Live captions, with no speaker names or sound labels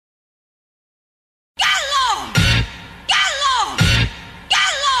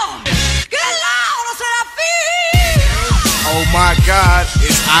God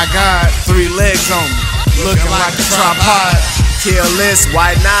is I got 3 legs on me, looking like a tripod. Kill list,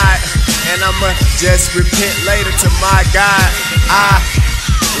 why not? And I'ma just repent later to my God. I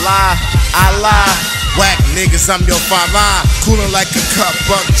lie. Whack niggas, I'm your father. Coolin' like a cup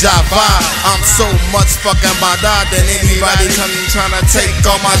of Java. I'm so much fucking bada than anybody coming tryna take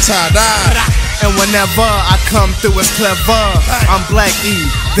all my tada. And whenever I come through, it's clever. I'm Blak-E,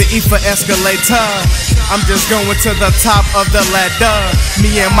 the E for escalator. I'm just going to the top of the ladder.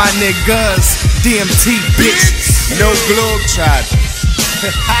 Me and my niggas, DMT, bitch. No globe trotter.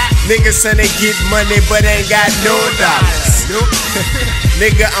 Niggas say they get money but ain't got no dollars.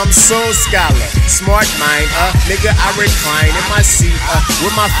 Nigga, I'm soul scholar, smart mind, nigga, I recline in my seat,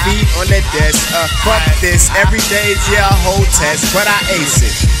 with my feet on the desk, fuck this, every day is a whole test, but I ace it.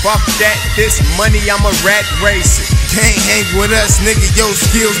 Fuck that, this money, I'm a rat racer. Can't hang with us, nigga, your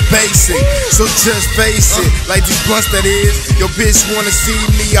skills basic. So just face it, like these blunts that is. Your bitch wanna see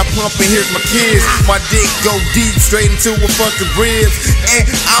me, I pump and here's my kids. My dick go deep, straight into a fucking ribs. And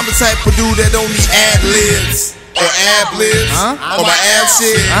I'm the type of dude that only ad-libs. Or ad-libs, or my ab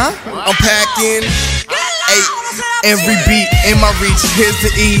shit. I'm packing 8. Every beat in my reach, here's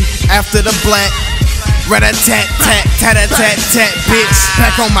the E after the black. Rat-a-tat-tat, tat-a-tat-tat, bitch.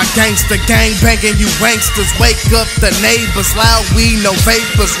 Back on my gangster gang banging you wanksters. Wake up the neighbors, loud weed, no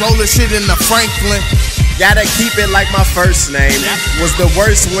vapors. Rollin' shit in the Franklin. Gotta keep it like my first name was the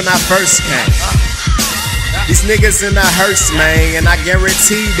worst when I first came. These niggas in the hearse, man, and I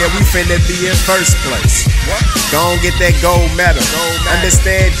guarantee that we finna be in first place. Gon' get that gold medal.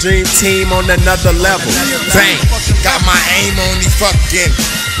 Understand, dream team on another level. Bang, got my aim on these fucking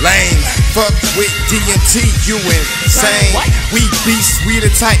lanes. Fuck with DMT, you insane. We beasts, we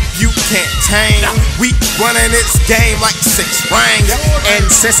the type you can't tame. We running this game like 6 rings.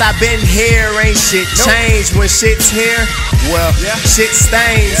 And since I've been here, ain't shit changed. When shit's here, well, shit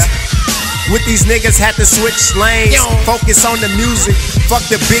stains. With these niggas had to switch lanes. Focus on the music, fuck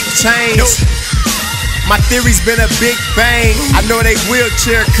the big change. My theory's been a big bang. I know they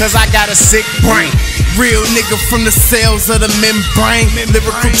wheelchair cause I got a sick brain. Real nigga from the cells of the membrane.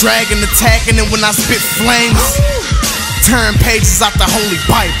 Lyrical dragon attacking it when I spit flames. Turn pages out the Holy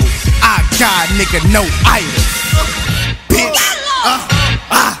Bible. I got nigga no idol. Bitch,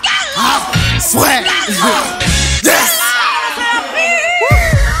 swag. Yes.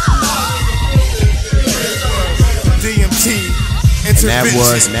 And that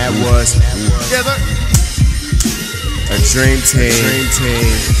was together a dream team.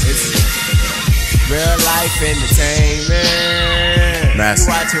 It's real life entertainment. You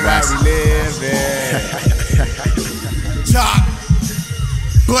watch it while we live it. Chop,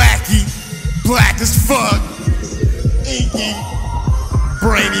 Blak-E, black as fuck, inky,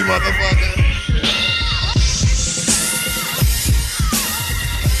 brainy motherfucker.